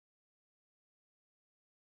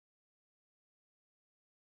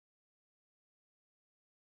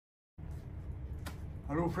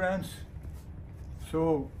Hello friends.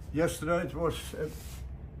 So yesterday it was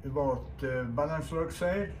about balance log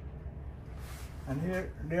sail, and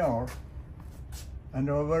here they are, and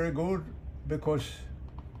they are very good because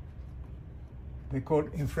they call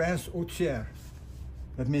in French au tiers.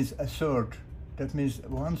 That means a third. That means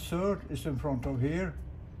 1/3 is in front of here,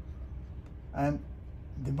 and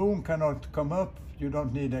the boom cannot come up. You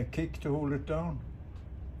don't need a kick to hold it down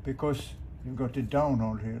because you got it down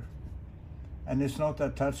all here. And it's not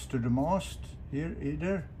attached to the mast here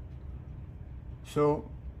either. So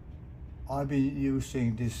I'll be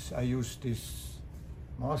using this, I use this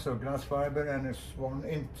mast of glass fiber, and it's one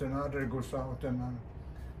into another goes out, and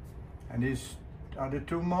these other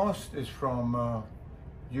two masts is from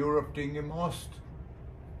Europe dinghy mast.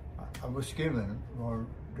 I was given, or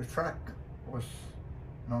the track was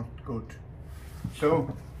not good.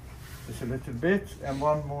 So it's a little bit, and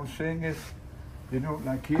one more thing is, you know,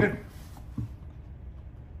 like here,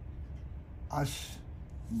 as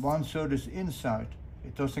 1/3 is inside,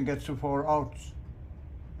 it doesn't get so far out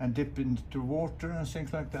and dip into water and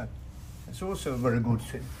things like that. It's also a very good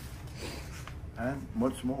thing. And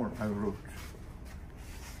what's more, I wrote,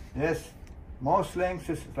 yes, mast length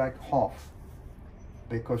is like half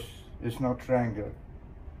because it's not triangular,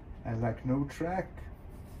 and like no track,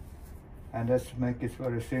 and let's make it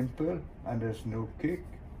very simple, and there's no kick,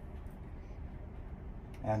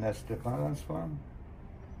 and that's the balance one.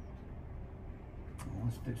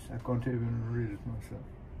 What's this? I can't even read it myself.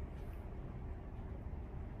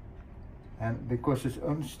 And because it's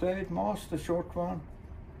unstayed mast, the short one,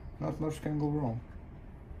 not much can go wrong.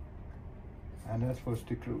 And that was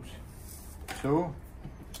the cruise. So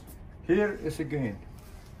here is again,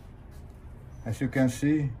 as you can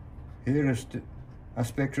see, here is the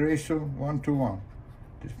aspect ratio 1:1.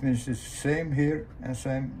 This means it's same here and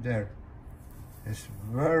same there. It's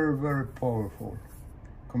very, very powerful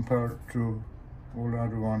compared to all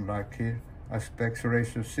other one, like here, aspect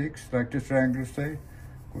ratio 6, like the triangle say,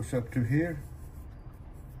 goes up to here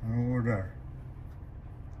and over there.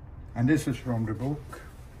 And this is from the book.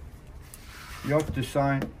 Yacht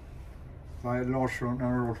designed by Larsson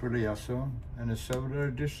and Rolf Eliasson, and the Solar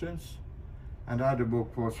Editions. And the other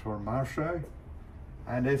book was from Marseille.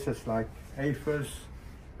 And this is like Eiffel's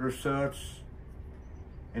research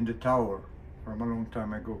in the tower from a long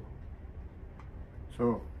time ago.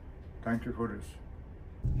 So, thank you for this.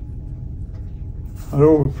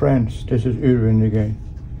 Hello friends, this is Irvin again.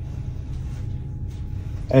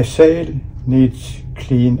 A sail needs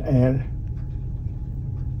clean air.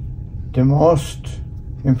 The mast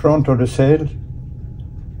in front of the sail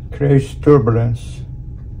creates turbulence.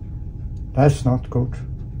 That's not good.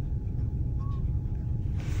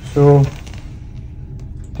 So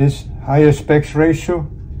this high aspect ratio,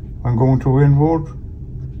 I'm going to windward,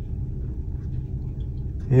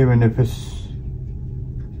 even if it's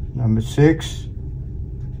number 6,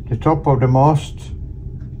 the top of the mast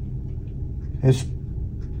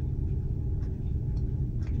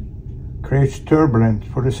creates turbulence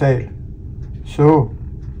for the sail. So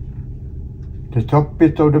the top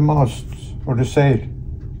bit of the mast or the sail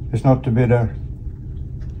is not to be there.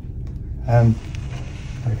 And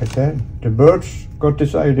like I said, the birds got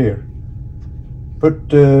this idea. Put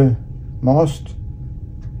the mast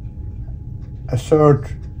a third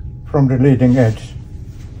from the leading edge.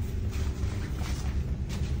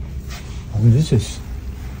 And this is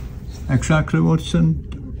exactly what's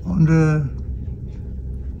on the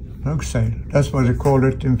log sail. That's what they call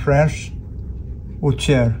it in French. Au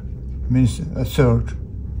tiers means a third.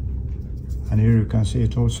 And here you can see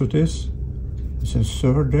it also this. It's a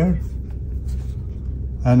third there.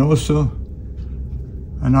 And also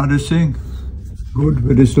another thing good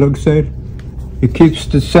with this log sail, it keeps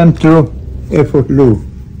the center of effort low.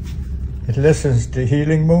 It lessens the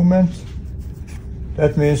heeling moment.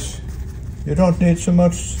 That means you don't need so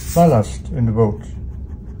much ballast in the boat.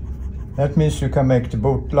 That means you can make the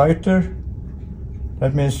boat lighter.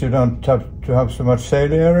 That means you don't have to have so much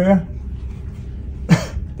sail area.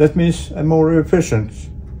 That means a more efficient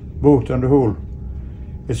boat on the whole.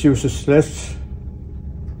 It uses less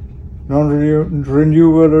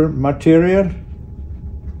non-renewable material.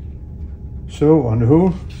 So on the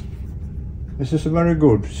whole, this is a very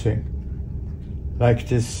good thing. Like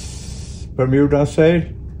this Bermuda sail,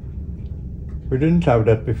 we didn't have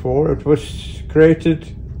that before. It was created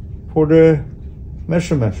for the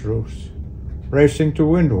measurement rules, racing to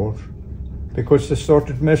windward, because they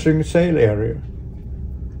started measuring sail area.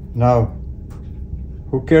 Now,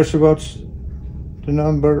 who cares about the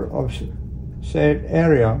number of sail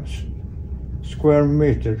area, square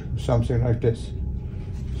meter, something like this?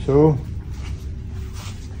 So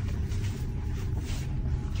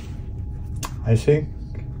I think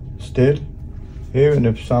still, even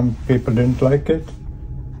if some people didn't like it,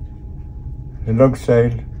 the log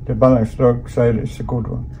sail, the balanced log sail is a good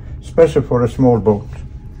one, especially for a small boat.